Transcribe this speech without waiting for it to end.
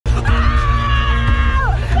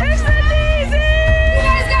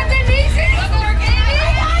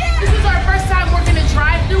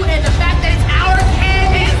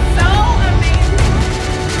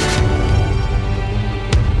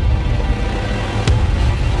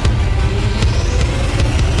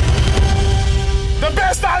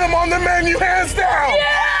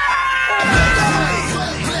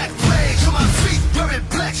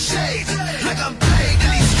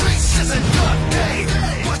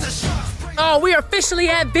Y'all, we are officially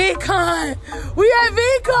at VidCon. We at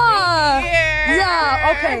VidCon.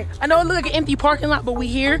 Yeah, okay. I know it looks like an empty parking lot, but we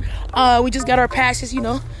here. We just got our passes, you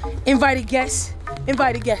know. Invited guests,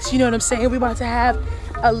 you know what I'm saying? We about to have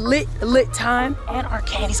a lit time, and our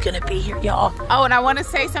candy's gonna be here, y'all. Oh, and I want to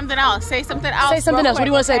say something else. Say something else. Say something else. What do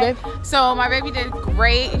you want to say, babe? So my baby did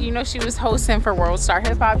great. You know, she was hosting for World Star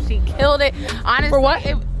Hip Hop. She killed it. Honestly, for what?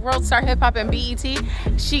 World Star Hip Hop and BET.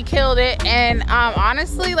 She killed it. And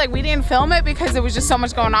honestly, like, we didn't film it because it was just so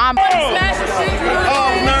much going on. Oh,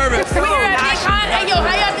 I'm nervous. We here at VidCon. Hey, yo,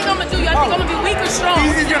 how y'all think I'm gonna do? Y'all think I'm gonna be weak or strong?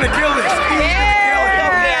 He's gonna kill this.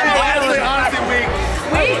 Honestly, weak.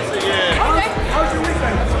 Weak? Yeah. Okay. How's your week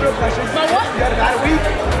been? That's a real question. My what? You had a bad week?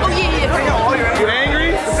 Oh, yeah. You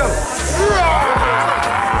angry? Let's go.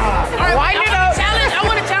 Alright, I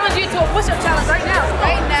want to challenge you to a push-up challenge right now.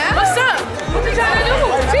 Right now? What's up? What you trying to do?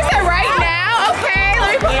 She said right now? Okay, let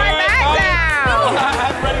me put my back down.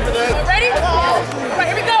 I'm ready for this. Ready? Right,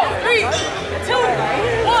 here we go. 3, 2,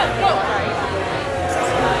 1, go.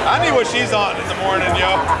 I need what she's on in the morning,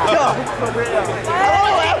 yo.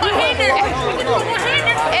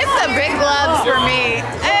 It's the big gloves for me.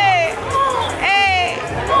 Hey, hey,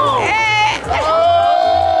 hey.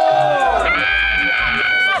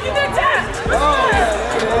 You did that.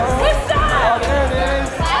 What's up? There it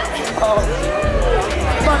is.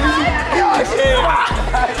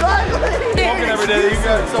 Walking every day, you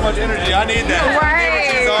got so much energy. I need that. Right. What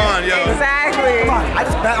she's on, yo. Exactly. I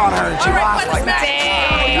just bet on her and she lost like that.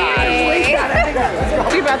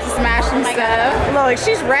 She about to smash some stuff. Look,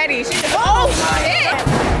 she's ready. She's oh shit!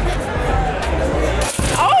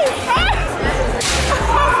 Oh fuck!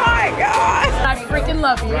 Oh my god! I freaking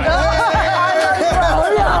love you. I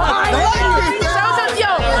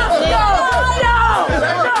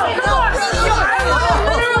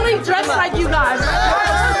literally dress like you guys.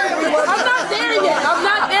 I'm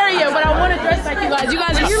not there yet, but I want to dress like you guys. You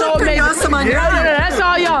guys are so amazing. No, that's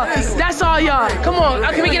all y'all. That's all y'all. Come on,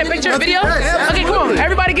 can we get a picture, video? Okay, come on,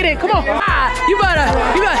 everybody get in. Come on. You better.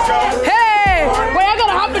 Hey, wait, I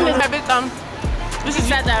gotta hop in this. You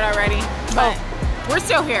said that already, but we're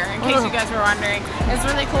still here, in case you guys were wondering. It's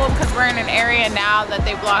really cool because we're in an area now that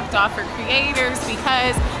they blocked off for creators,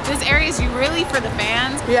 because this area is really for the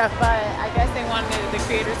fans. Yeah. But I guess they wanted the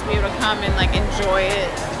creators to be able to come and like enjoy it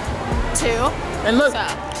too. And look, So.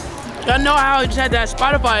 y'all know how I just had that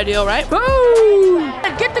Spotify deal, right? Woo!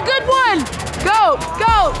 Get the good one. Go.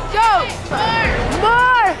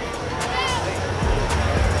 More.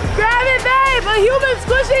 Grab it, babe. A human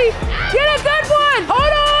squishy. Get a good one.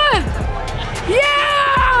 Hold on.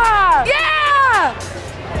 Yeah.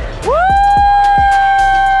 Woo!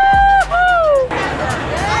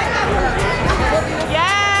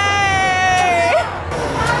 Yay!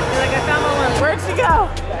 Like I found my one. Where'd she go?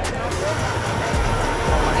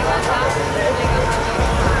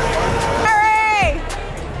 Hurry!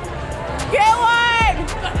 Get one!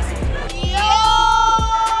 Yo!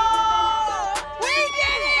 We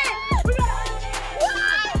did it! We got what?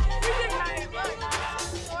 We did it!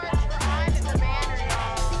 Look, we're on the banner,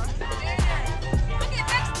 y'all.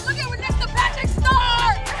 Look at we're next to Patrick Star!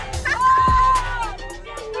 Oh!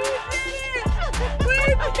 We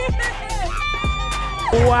did it!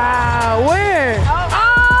 Wow, where?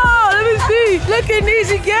 Oh, let me see. Look at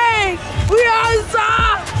Nisha Gang. We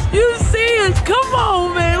outside. You see us. Come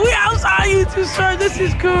on, man. We outside YouTube shirt. This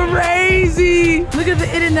is crazy. Look at the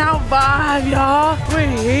In-N-Out vibe, y'all. We're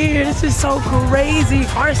here. This is so crazy.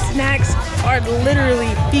 Our snacks are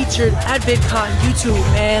literally featured at VidCon YouTube,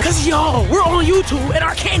 man. Cause y'all, we're on YouTube and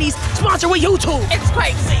our candies sponsored with YouTube. It's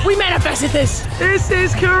crazy. We manifested this. This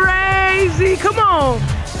is crazy. Come on.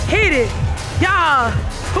 Hit it. Y'all.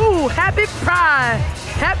 Ooh, happy Pride.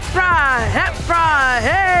 Happy Pride.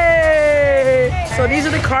 Hey. So these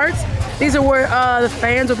are the carts. These are where the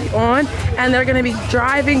fans will be on, and they're gonna be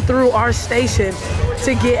driving through our station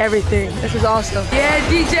to get everything. This is awesome. Yeah,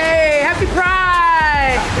 DJ, happy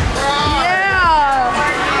Pride. Yeah.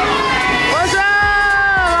 What's up?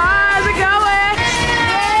 How's it going?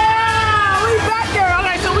 Yeah, we back there.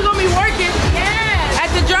 Okay, so we're gonna be working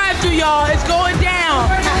at the drive-thru, y'all. It's going down.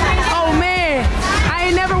 Oh man, I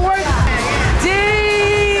ain't never worked.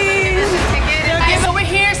 Dang. Okay, so we're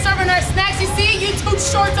here serving our snacks. You see YouTube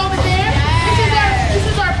shorts over there? This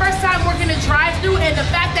is our first time working a drive-thru, and the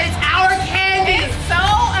fact that it's our candy. It's so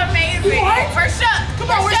amazing. What? We're shook. Come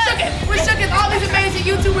on, we're shook. We're shook. All these amazing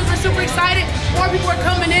YouTubers are super excited. More people are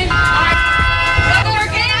coming in. All right. More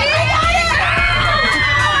candy.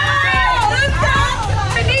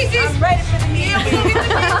 I'm ready for the meal.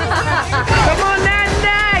 Come on,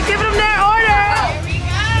 Nat. Give them their order. Here we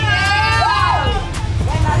go.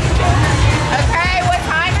 Okay, what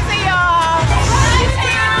time is it, y'all?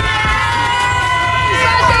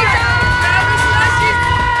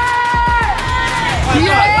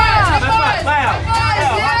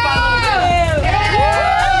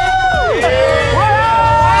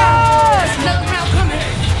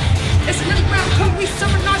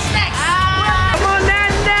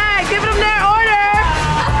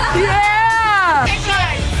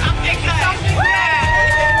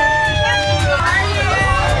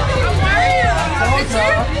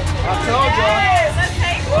 I told y'all. Yes, let's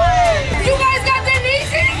take one. You guys got the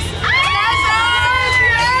Yeezys? That's us!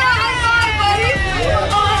 Yeah, high five, buddy!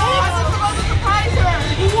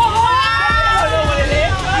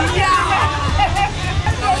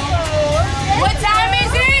 What time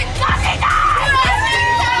is it?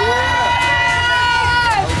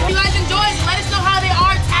 You guys enjoy it. Let us know how they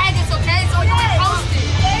are. Tag us, okay? So we can post it.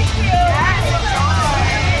 Thank you.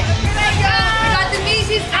 We got the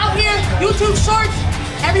Yeezys out here. YouTube Shorts.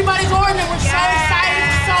 Everybody's ordering. We're so excited.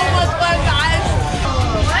 So much fun, guys.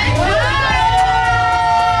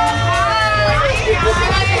 You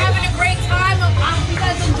guys are having a great time. I hope you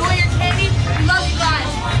guys enjoy your candy. We love you guys.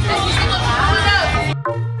 Thank you so much for coming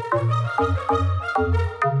up.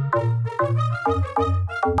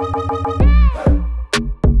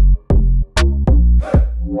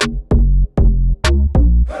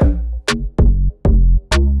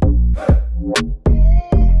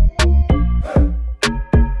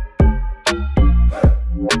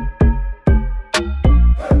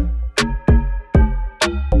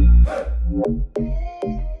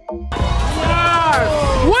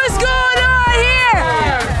 What's going on here?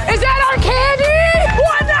 Is that our candy?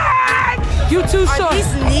 What the heck? You too short. Are these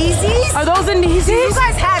Yeezys? Are those the Yeezys? Do you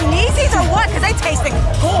guys have Yeezys or what? Because they taste good.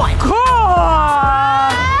 Cool.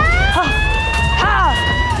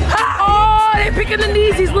 Oh, they're picking the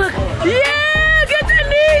Yeezys. Look. Yeah, get the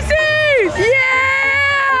Yeezys.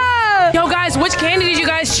 Yeah. Yo, guys, which candy did you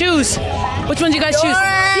guys choose? Which one did you guys choose?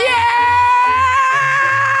 Yeah.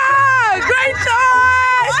 Great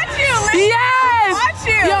choice. Watch you, Liz. Yes. Watch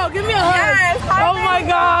you. Yo, give me a hug. Yes, Oh my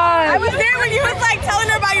God. I was there when you was like telling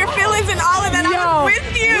her about your feelings and all of that. Yo, I was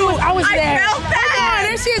with you. I was there. I felt that. Oh,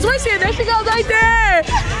 there she is. Where's she? There she goes right there.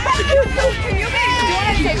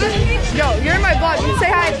 Yo, you're in my vlog. You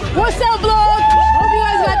say hi. What's up, vlog? Hope you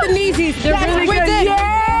guys got the Yeezys. They're Yes, really we good. did.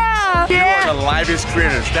 Yeah. You are the livest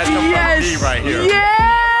creators. That's the Yes. key right here. Yeah.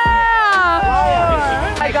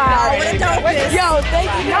 Oh my God. What a dopest. Yo,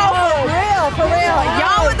 thank you. No, for real.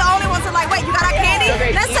 Y'all were the only ones that like, wait, you got our candy?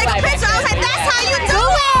 Let's take a picture. I was like, that's how you do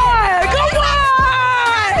it. Come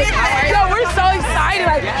on. Yo, we're so excited.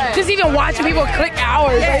 Like, just even watching people click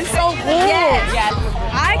hours. Like, it's so cool. Yes.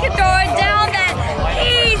 I could throw it down that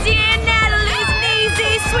easy and Natalie's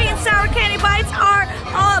Yeezy sweet and sour candy bites are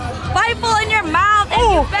biteful in your mouth, and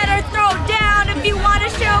you better throw down if you want to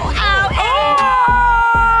show out.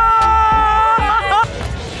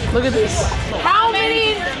 Look at this. How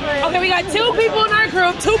many? Okay, we got 2 people in our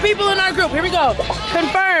group. 2 people in our group. Here we go.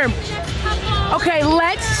 Confirm. Okay,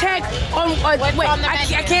 let's check on. Wait, on the I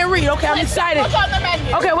menu? can't read. Okay, I'm excited. What's on the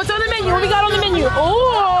menu? Okay, what's on the menu? What we got on the menu?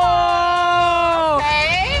 Oh.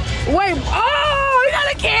 Okay. Wait. Oh, we got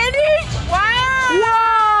a candy. Wow.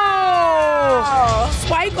 Whoa.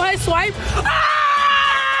 Swipe. Go ahead. Swipe.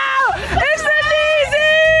 Oh, it's the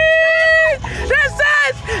Yeezys. That's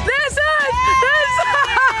us. That's us. That's us.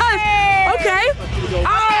 Okay.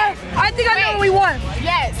 I think I know what we want.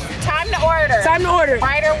 Yes. Time to order. Time to order.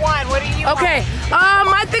 Rider 1. What do you want? Okay.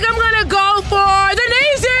 I think I'm gonna go for the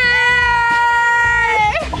Yeezys.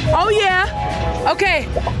 Oh yeah. Okay.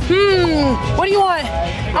 What do you want? I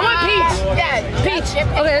want peach. Yeah. Peach.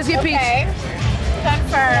 Okay, let's get peach. Okay.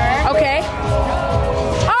 Confirm. Okay.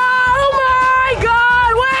 Oh my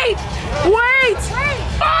God! Wait! Wait!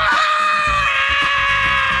 Ah!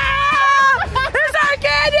 It's our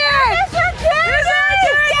candy! It's our candy! It's our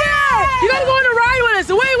candy! You gotta go on a ride with us.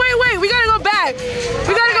 Wait! We gotta go back.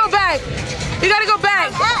 We gotta go back. We gotta go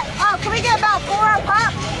back. Oh, can we get about 4 a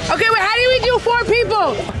pop? Okay, wait. How do we do 4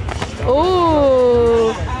 people?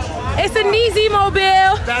 Ooh. It's the Yeezy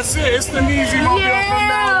Mobile. That's it. It's the Yeezy Mobile from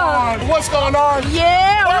now on. What's going on?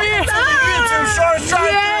 Yeah. Oh, yeah. YouTube Shorts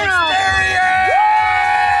Drive-Thru experience.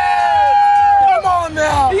 Come on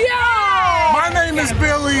now. Yeah. My name is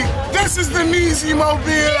Billy. This is the Yeezy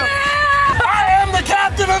Mobile. I am the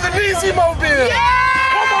captain of the Yeezy Mobile. Yeah.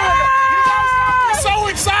 Come on. You guys got me so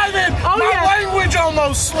excited. Oh, My yeah. language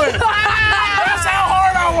almost slipped. That's how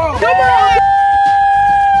hard I was. Come on.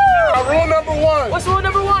 Rule number 1. What's rule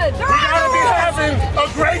number 1? We gotta be having a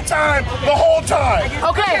great time the whole time.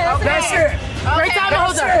 Okay. That's it. Great time to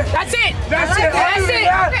hold That's up. it. That's it. That's it. That's Other than it.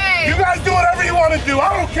 that, Okay. You guys do whatever you want to do.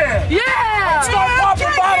 I don't care. Yeah. Start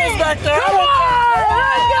popping bottles back there. Come on.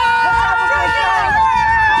 Let's go.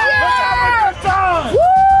 Let's have a good time.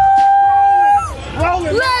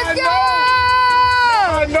 Rolling. Let's go.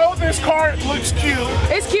 I know this cart looks cute.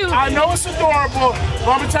 It's cute. I know it's adorable.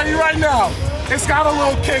 But I'm gonna tell you right now, it's got a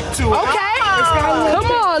little kick to it. Okay. It's got a little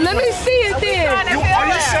Come on. Let me see it then. Are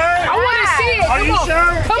you sure? I want to see it. Are Come you on.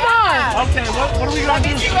 sure? Come on. Okay, what are we gonna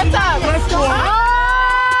do? What's up? Let's go. Oh!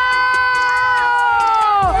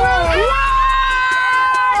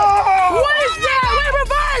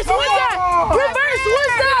 Reverse.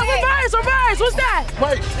 What's that? Reverse. Reverse. What's that?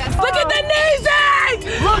 Wait. Look at the knees.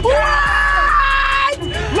 Look What?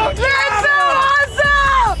 Look That's so at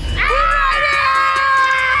awesome.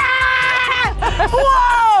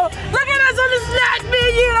 Whoa. Look at us on the snack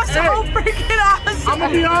menu. That's so freaking awesome. I'm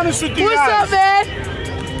gonna be honest with you What's guys. up, man?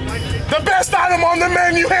 The best item on the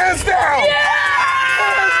menu, hands down. Yeah.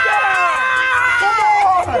 Come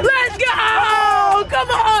on. Let's go. Come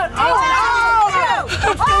on. Oh.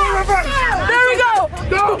 There we go.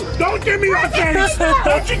 No, don't give me that face.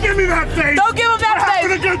 Don't you give me that face. Don't give him that We're face.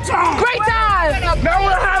 having a good time. Great time. Now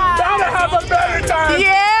we're about to have a better time.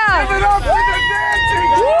 Yeah. Give it up for the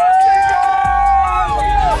dancing.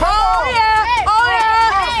 Oh yeah. Oh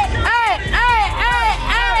yeah. Hey, hey, hey, hey,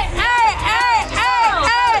 hey, hey, hey,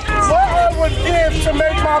 hey. What I would give to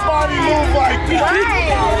make my body move like this.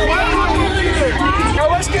 Now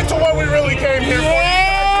let's get to what we really came here for.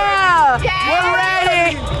 Yeah. We're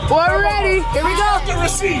ready. We're ready. Here we go. The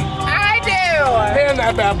receipt. I do. Hand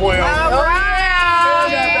that bad boy over. All right.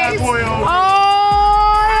 Hand that bad boy over. Oh,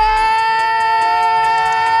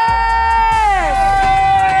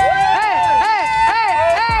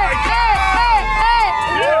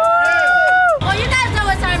 Well, you guys know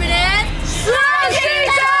what time it is. Slushy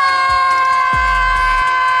time!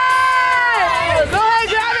 Go ahead,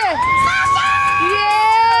 grab it.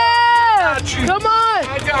 Yeah! Got you. Come on.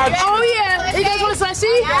 I got you. Oh yeah. You guys want a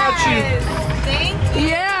slushy? Got you. Thank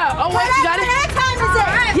you. Yeah. Oh wait, you got it? What time is it?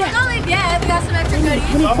 Alright, Yeah. don't leave yet. We got some extra goodies.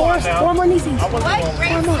 Come on now. Four more nieces. I wasn't going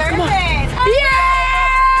Great there. service. Yes!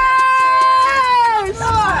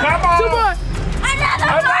 Come on. Two more.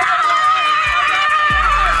 Another one!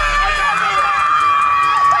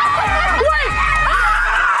 Wait!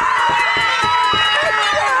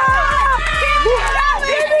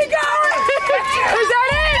 Keep it going! Is that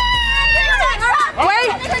it? Wait.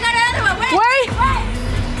 I think we got another one. Wait. Wait!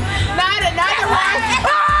 Not another one.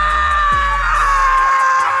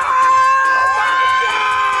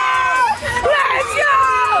 Let's go!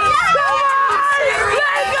 Come on!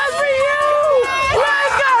 Let's go for you!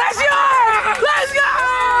 Let's go! That's yours! Let's go!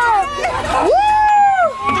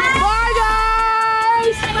 Woo! Bye,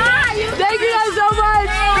 guys! Thank you guys so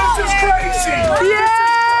much! This is crazy.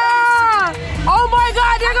 Yeah! Oh my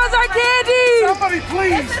God! There goes our candy! Somebody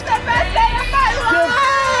please. The best day of my life.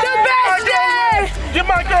 The best day! Give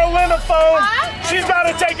my girl Lynn a phone. She's about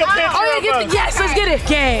to take a picture Oh yeah, of us. yes, let's get it.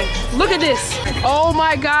 Gang, look at this. Oh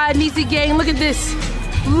my God, Niecy gang, look at this.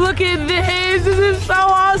 Look at this. This is so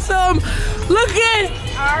awesome. Look at.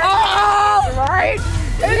 Oh, right.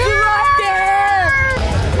 It's right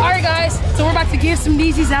there. All right, guys. So we're about to give some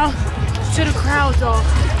Niecy's out to the crowd, though.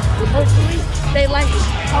 Hopefully they like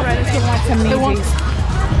it. All right, let's get some Niecy's.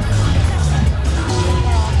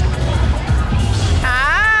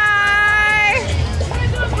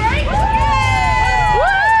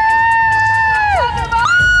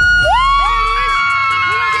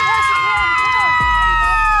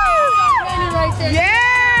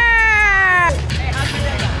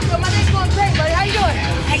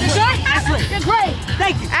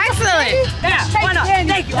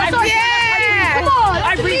 Thank you. Come on.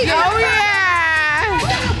 I appreciate it. Oh,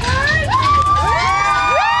 yeah.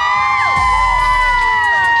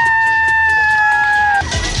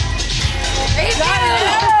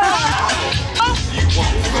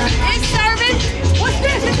 It's serving. What's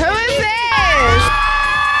this? Who is this?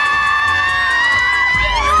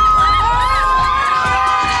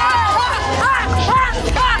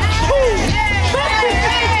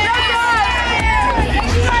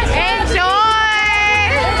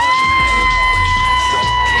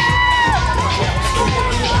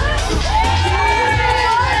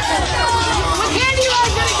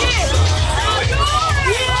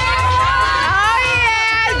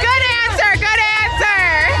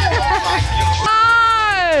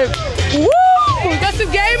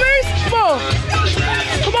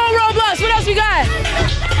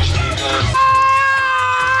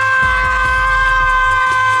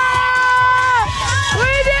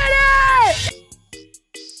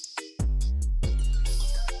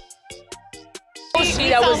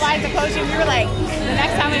 Like the coaching, we were like, the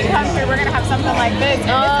next time we come here, we're gonna have something like this.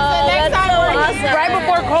 And this is the next time we're awesome. Right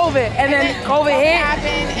before COVID, and then COVID hit.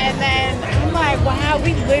 Happened, and then I'm like, wow,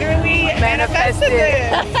 we literally manifested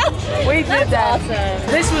this. We did that.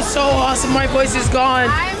 Awesome. This was so awesome. My voice is gone.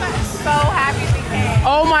 I'm so happy we came.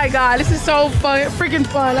 Oh my God, this is so fun, freaking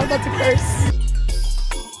fun. I'm about to curse.